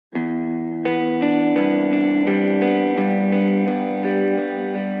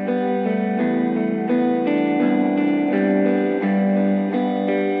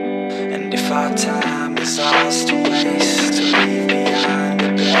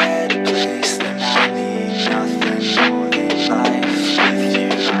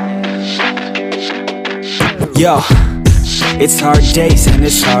Yo, it's hard days and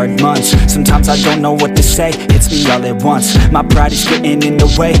it's hard months. Sometimes I don't know what to say, hits me all at once. My pride is getting in the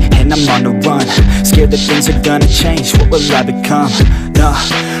way and I'm on the run. Scared that things are gonna change, what will I become? No,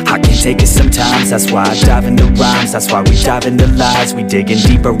 I can't take it sometimes. That's why I dive into rhymes, that's why we dive into lies. We digging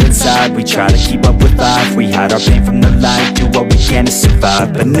deeper inside, we try to keep up with life. We hide our pain from the light, do what we can to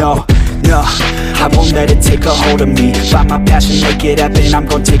survive. But no, I won't let it take a hold of me. Find my passion, make it happen, I'm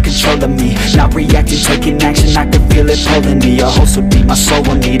gon' take control of me. Not reacting, taking action, I can feel it pulling me. A host will be my soul,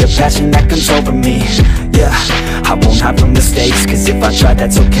 will need a passion that comes over me. Yeah, I won't hide from mistakes, cause if I try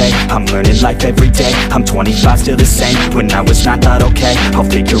that's okay. I'm learning life every day, I'm 25 still the same. When I was not, thought okay, I'll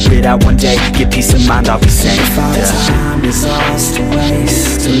figure it out one day. Get peace of mind, I'll be sane. If our time is ours to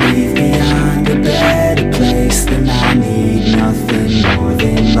waste, to leave behind a better place, then I need nothing more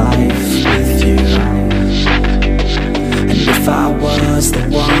than life with you. And if I was the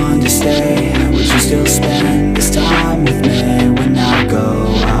one to stay, would you still spend this time with me? When I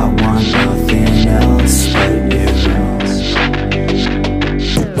go, I want nothing else but you.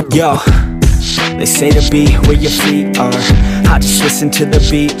 Yo, they say to be where your feet are. I just listen to the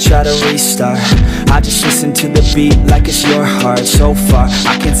beat, try to restart. I just listen to the beat like it's your heart. So far,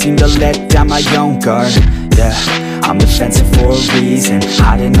 I can't seem to let down my own guard. Yeah, I'm defensive for a reason,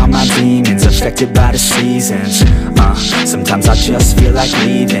 hiding all my demons, affected by the seasons. Sometimes I just feel like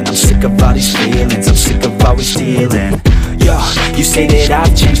leaving. I'm sick of all these feelings, I'm sick of always dealing. Yo, you say that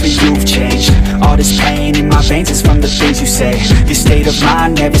I've changed, but you've changed. All this pain in my veins is from the things you say. Your state of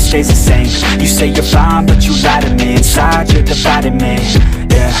mind never stays the same. You say you're fine, but you lie to me. Inside you're dividing me.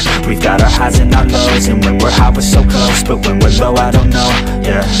 Yeah, we've got our highs and our lows, and when we're high we're so close, but when we're low I don't know.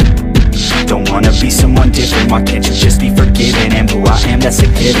 Yeah, don't wanna be someone different. Why can't you just be forgiven? And who I am, that's a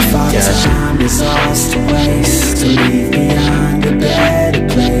given. If our time is ours to waste, to leave behind a bed